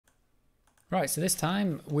Right, so this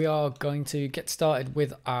time we are going to get started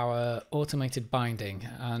with our automated binding.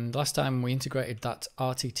 And last time we integrated that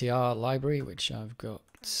RTTR library, which I've got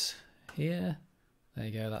here. There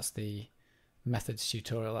you go, that's the methods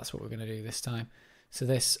tutorial. That's what we're going to do this time. So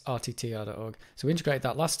this rttr.org. So we integrated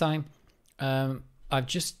that last time. I've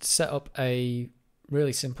just set up a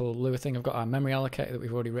really simple Lua thing. I've got our memory allocator that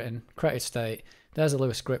we've already written, created state. There's a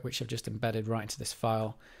Lua script which I've just embedded right into this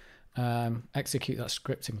file. Execute that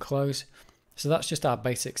script and close. So that's just our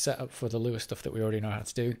basic setup for the Lua stuff that we already know how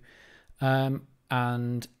to do.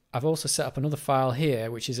 And I've also set up another file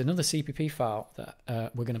here, which is another CPP file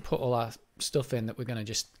that we're going to put all our stuff in that we're going to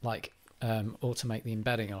just like automate the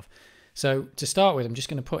embedding of. So to start with, I'm just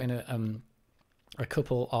going to put in a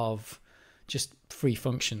couple of just free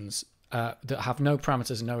functions that have no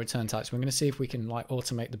parameters and no return types. We're going to see if we can like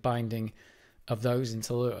automate the binding of those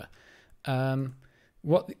into Lua.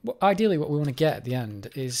 Ideally what we want to get at the end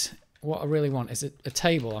is, what I really want is a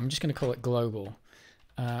table. I'm just going to call it global.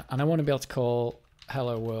 And I want to be able to call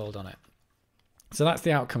hello world on it. So that's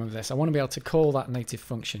the outcome of this. I want to be able to call that native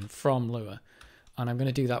function from Lua. And I'm going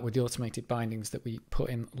to do that with the automated bindings that we put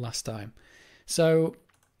in last time. So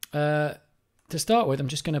to start with, I'm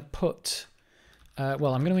just going to put, I'm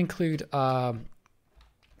going to include our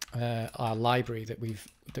library that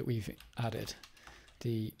we've added.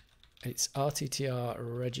 It's RTTR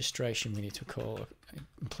registration we need to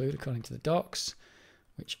include according to the docs,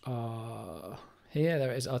 which are here. There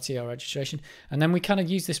it is, RTTR registration. And then we kind of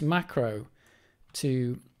use this macro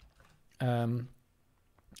to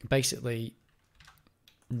basically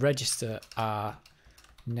register our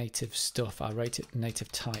native stuff, our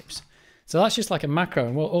native types. So that's just like a macro,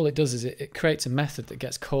 and all it does is it creates a method that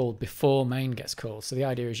gets called before main gets called. So the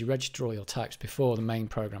idea is you register all your types before the main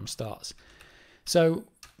program starts. So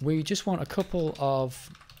we just want a couple of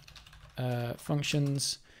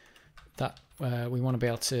functions that we want to be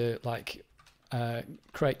able to like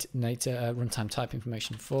create native runtime type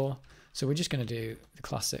information for. So we're just going to do the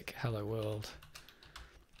classic hello world.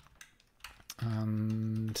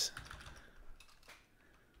 And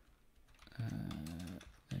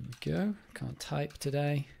there we go. Can't type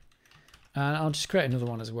today. And I'll just create another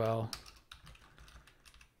one as well,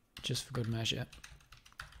 just for good measure.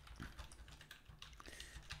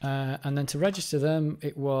 And then to register them,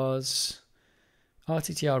 it was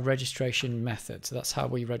RTTR registration method. So that's how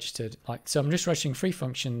we registered. So I'm just registering free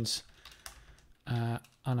functions, and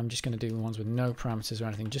I'm just going to do ones with no parameters or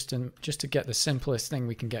anything, just to get the simplest thing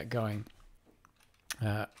we can get going.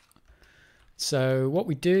 So what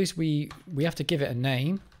we do is we have to give it a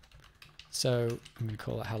name. So I'm going to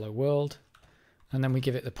call it hello world, and then we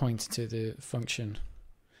give it the pointer to the function.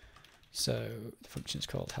 So the function is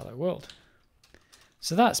called hello world.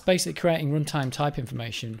 So that's basically creating runtime type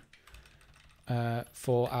information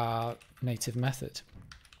for our native method.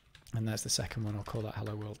 And there's the second one. I'll call that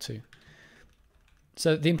hello world too.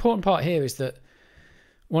 So the important part here is that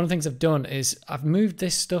one of the things I've done is I've moved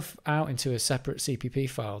this stuff out into a separate CPP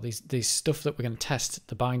file, these stuff that we're going to test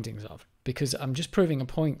the bindings of, because I'm just proving a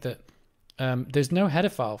point that there's no header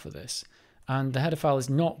file for this, and the header file is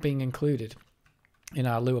not being included in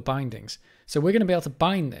our Lua bindings. So we're going to be able to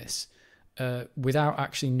bind this without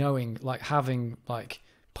actually knowing, like having like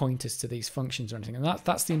pointers to these functions or anything. And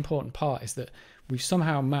that's the important part, is that we've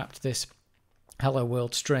somehow mapped this hello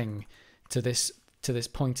world string to this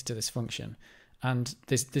pointer to this function. And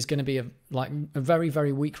there's going to be a very,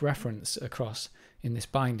 very weak reference across in this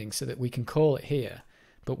binding so that we can call it here.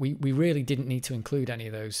 But we really didn't need to include any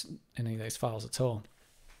of those files at all.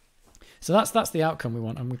 So that's the outcome we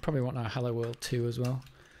want, and we probably want our hello world 2 as well.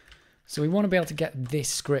 So we want to be able to get this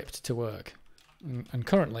script to work. And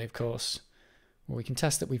currently, of course, well, we can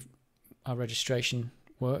test that our registration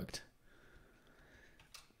worked.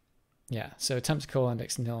 Yeah, so attempt to call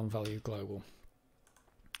index nil and value global.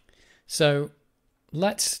 So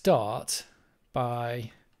let's start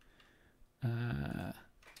by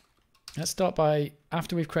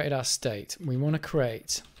after we've created our state, we want to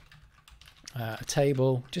create a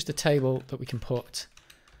table, just a table that we can put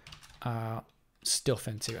our stuff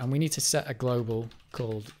into, and we need to set a global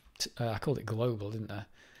called I called it global, didn't I?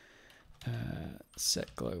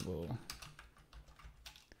 Set global.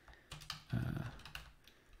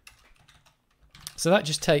 So that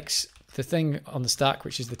just takes the thing on the stack,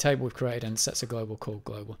 which is the table we've created, and sets a global called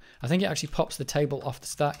global. I think it actually pops the table off the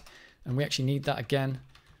stack, and we actually need that again.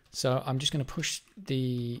 So I'm just going to push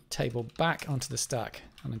the table back onto the stack,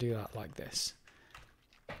 and I do that like this.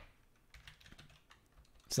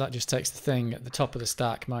 So that just takes the thing at the top of the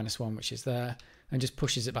stack, -1, which is there, and just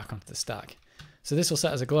pushes it back onto the stack. So this will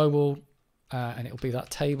set as a global, and it'll be that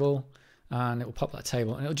table. and it will pop that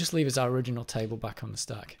table, and it'll just leave us our original table back on the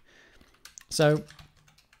stack. So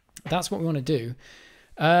that's what we want to do.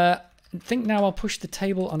 I think now I'll push the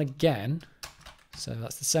table on again. So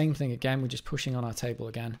that's the same thing again. We're just pushing on our table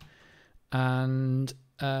again. And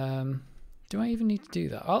do I even need to do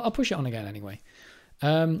that? I'll push it on again anyway.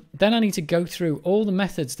 Then I need to go through all the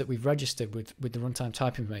methods that we've registered with the runtime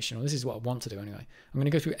type information. Well, this is what I want to do anyway. I'm going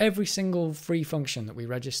to go through every single free function that we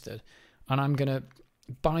registered, and I'm going to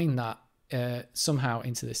bind that somehow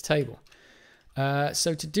into this table.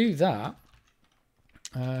 So to do that,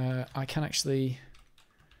 I can actually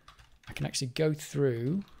go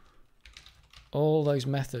through all those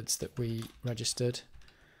methods that we registered.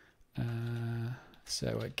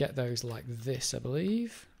 So I get those like this, I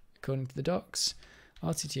believe, according to the docs.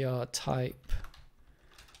 RTTR type.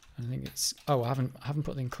 I think it's, oh, I haven't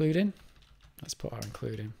put the include in. Let's put our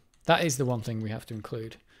include in. That is the one thing we have to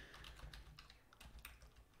include.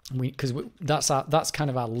 Because that's kind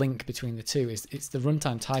of our link between the two. It's the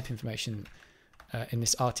runtime type information in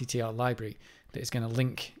this RTTR library that is going to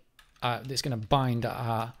link, that's going to bind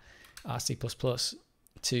our C++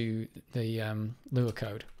 to the Lua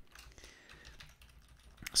code.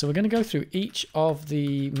 So we're going to go through each of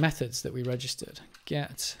the methods that we registered.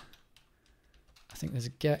 Get, I think there's a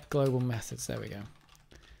get global methods. There we go.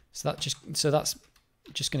 So that's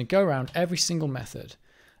just going to go around every single method.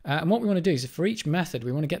 And what we want to do is, for each method,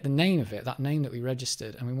 we want to get the name of it, that name that we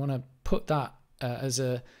registered, and we want to put that as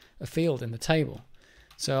a field in the table.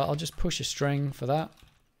 So I'll just push a string for that.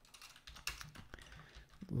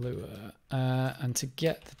 Lua, and to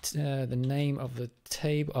get the name of the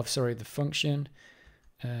table, the function,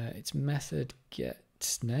 it's method get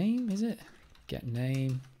name, is it? Get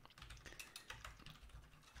name,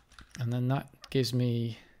 and then that gives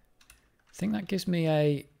me, I think that gives me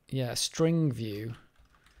a string view,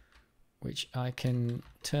 which I can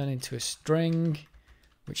turn into a string,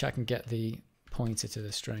 which I can get the pointer to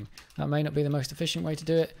the string. That may not be the most efficient way to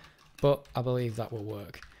do it, but I believe that will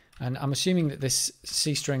work. And I'm assuming that this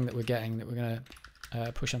C string that we're getting, that we're going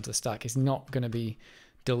to push onto the stack, is not going to be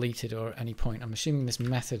deleted or at any point. I'm assuming this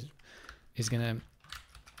method is going to,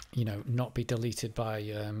 not be deleted by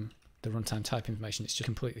the runtime type information. It's just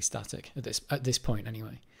completely static at this point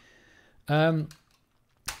anyway.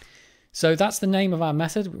 So that's the name of our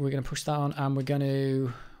method. We're going to push that on, and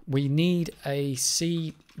we need a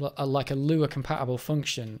C, like a Lua compatible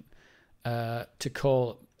function to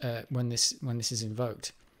call when this is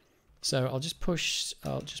invoked. So I'll just push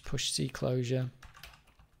C closure,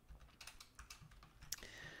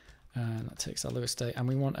 and that takes our Lua state, and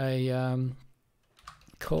we want a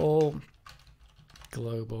call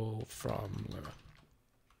global from Lua,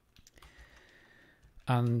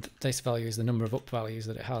 and data value is the number of up values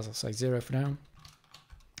that it has. I'll say 0 for now.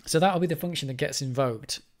 So that'll be the function that gets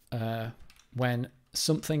invoked when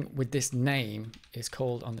something with this name is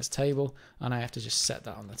called on this table, and I have to just set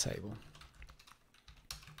that on the table.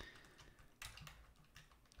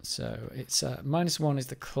 So it's -1 is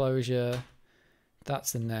the closure,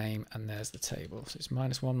 that's the name, and there's the table. So it's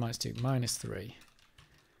 -1, -2, -3.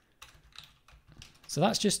 So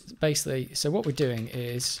that's just basically, so what we're doing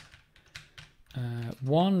is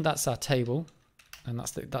 1, that's our table, and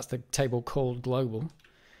that's the table called global.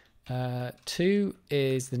 2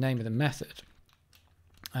 is the name of the method,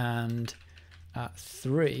 and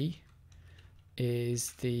 3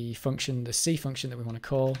 is the function, the C function that we want to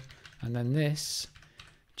call, and then this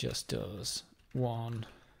just does 1,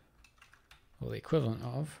 or the equivalent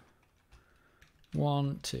of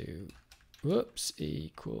 1, 2, whoops,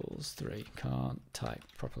 equals 3. Can't type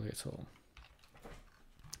properly at all.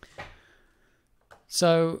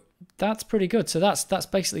 So that's pretty good. So that's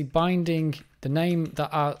basically binding the name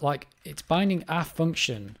that it's binding our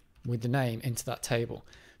function with the name into that table.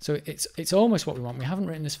 So it's almost what we want. We haven't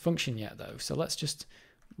written this function yet though. So let's just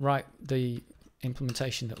write the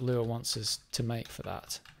implementation that Lua wants us to make for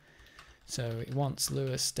that. So it wants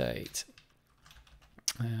Lua state.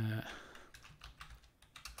 And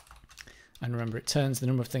remember, it turns the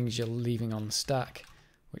number of things you're leaving on the stack,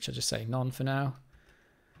 which I'll just say none for now.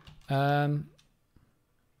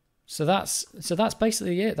 So that's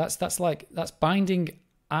basically it. That's binding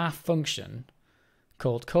our function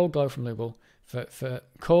called call global from Lua for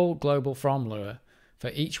call global from Lua for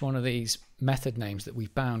each one of these method names that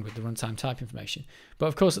we've bound with the runtime type information. But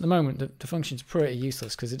of course, at the moment, the function's pretty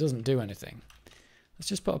useless because it doesn't do anything. Let's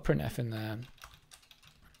just put a printf in there,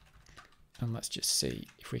 and let's just see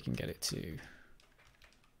if we can get it to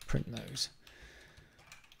print those.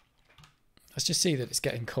 Let's just see that it's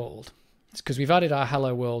getting called. It's because we've added our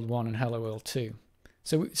hello world 1 and hello world 2.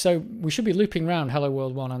 So we should be looping around hello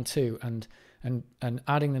world 1 and 2 and and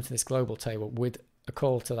adding them to this global table with a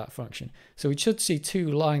call to that function. So we should see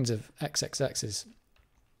 2 lines of XXXs.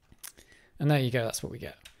 And there you go, that's what we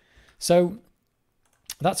get. So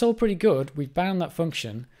that's all pretty good. We've bound that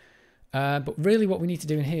function. But really what we need to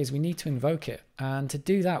do in here is we need to invoke it. And to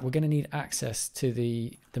do that, we're going to need access to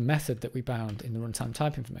the method that we bound in the runtime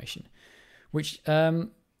type information, which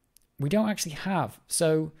we don't actually have.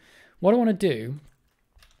 So what I want to do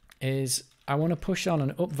is I want to push on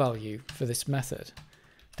an up value for this method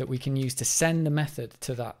that we can use to send the method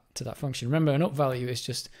to that function. Remember, an up value is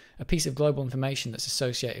just a piece of global information that's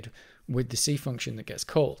associated with the C function that gets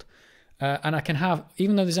called. And I can have,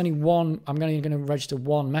 even though there's only one, I'm going to register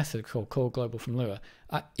one method called call global from Lua.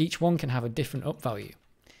 Each one can have a different up value.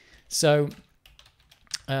 So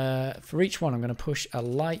for each one, I'm going to push a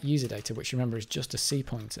light user data, which remember is just a C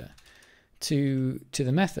pointer, to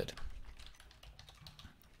the method.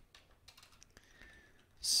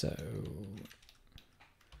 So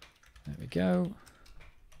there we go.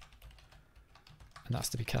 And that's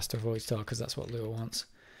to be cast to void star because that's what Lua wants.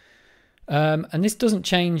 And this doesn't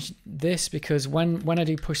change this because when I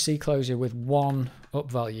do push C closure with one up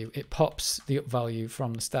value, it pops the up value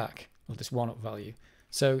from the stack, or this one up value.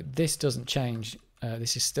 So this doesn't change.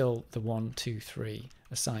 This is still the 1, 2, 3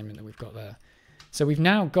 assignment that we've got there. So we've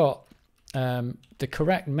now got the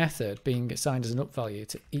correct method being assigned as an up value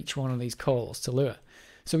to each one of these calls to Lua.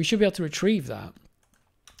 So we should be able to retrieve that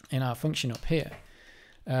in our function up here.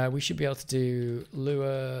 We should be able to do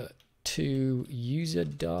Lua to user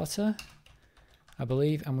data, I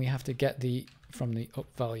believe, and we have to get from the up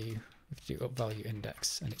value. We have to do up value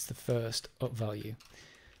index, and it's the first up value.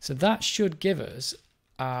 So that should give us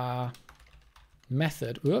our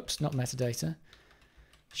method. Oops, not metadata.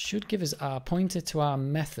 Should give us our pointer to our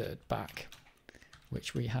method back,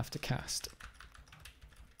 which we have to cast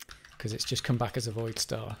because it's just come back as a void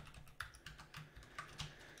star.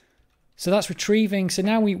 So that's retrieving. So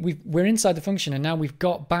now we're inside the function, and now we've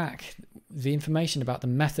got back the information about the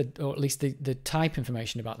method, or at least the type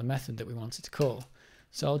information about the method that we wanted to call.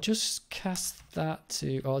 So I'll just cast that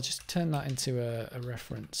to, or I'll just turn that into a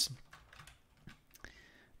reference.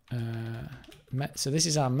 So this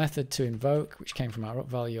is our method to invoke, which came from our up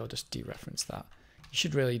value. I'll just dereference that. You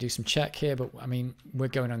should really do some check here, but I mean, we're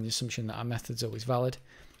going on the assumption that our method's always valid.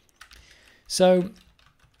 So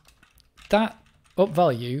that up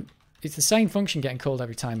value, it's the same function getting called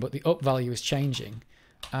every time, but the up value is changing.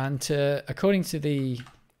 And according to the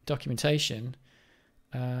documentation,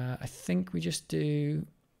 I think we just do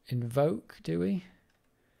invoke, do we?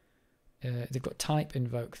 They've got type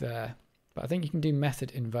invoke there, but I think you can do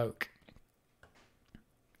method invoke.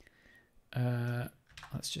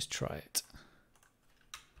 Let's just try it.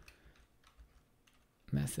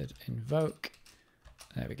 Method invoke.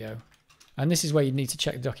 There we go. And this is where you need to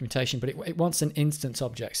check the documentation, but it wants an instance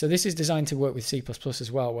object. So this is designed to work with C++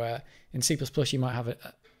 as well, where in C++ you might have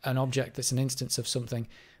an object that's an instance of something,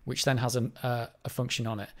 which then has a function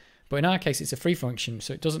on it. But in our case, it's a free function,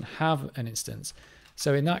 so it doesn't have an instance.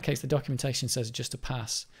 So in that case, the documentation says just to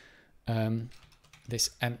pass this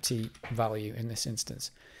empty value in this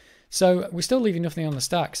instance. So we're still leaving nothing on the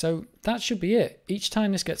stack. So that should be it. Each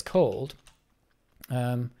time this gets called,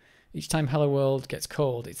 each time hello world gets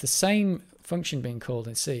called, it's the same function being called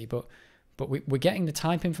in C, but we're getting the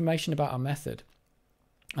type information about our method,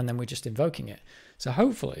 and then we're just invoking it. So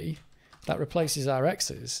hopefully that replaces our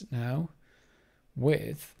X's now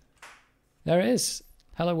with, there it is,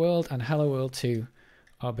 hello world and hello world 2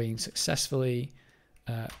 are being successfully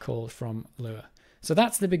called from Lua. So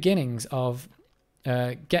that's the beginnings of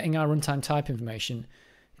getting our runtime type information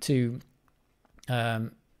to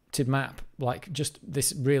map, like just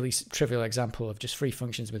this really trivial example of just free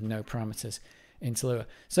functions with no parameters into Lua.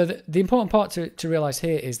 So the important part to realize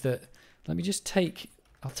here is that, let me just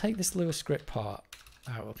I'll take this Lua script part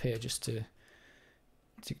out up here just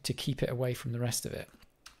to keep it away from the rest of it.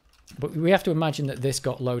 But we have to imagine that this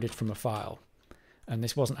got loaded from a file and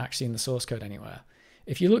this wasn't actually in the source code anywhere.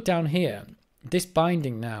 If you look down here, this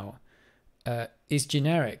binding now is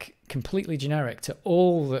generic, completely generic to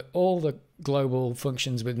all the global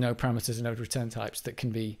functions with no parameters and no return types that can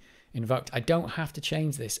be invoked. I don't have to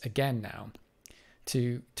change this again now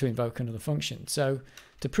to invoke another function. So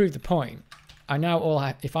to prove the point, I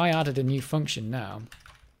now if I added a new function now,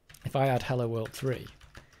 if I add hello world 3,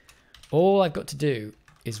 all I've got to do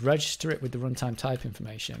is register it with the runtime type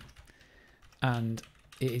information, and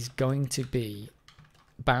it is going to be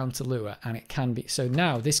bound to Lua, and it can be, so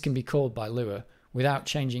now this can be called by Lua without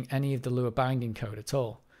changing any of the Lua binding code at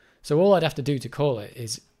all. So all I'd have to do to call it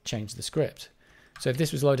is change the script. So if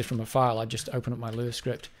this was loaded from a file, I'd just open up my Lua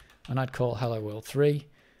script and I'd call hello world 3,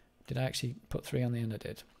 Did I actually put 3 on the end? I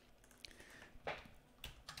did.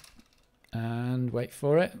 And wait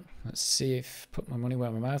for it. Let's see if put my money where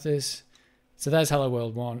my mouth is. So there's Hello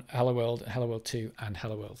World 1, Hello World 2, and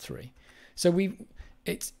Hello World 3. So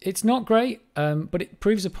it's not great, but it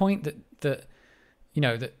proves a point that you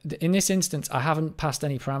know that in this instance I haven't passed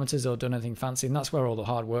any parameters or done anything fancy, and that's where all the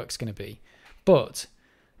hard work's going to be. But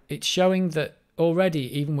it's showing that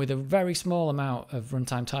already, even with a very small amount of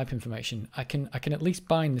runtime type information, I can at least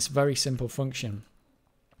bind this very simple function.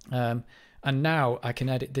 And now I can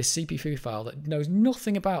edit this CP3 file that knows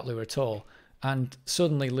nothing about Lua at all, and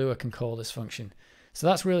suddenly Lua can call this function. So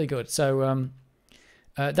that's really good. So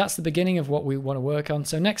that's the beginning of what we want to work on.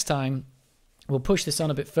 So next time we'll push this on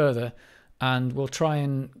a bit further, and we'll try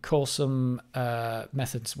and call some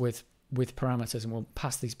methods with parameters, and we'll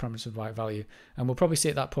pass these parameters with the right value. And we'll probably see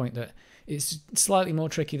at that point that it's slightly more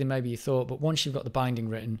tricky than maybe you thought, but once you've got the binding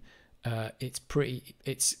written, it's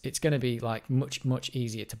going to be like much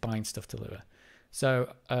easier to bind stuff to Lua.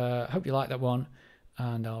 So hope you like that one,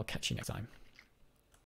 and I'll catch you next time.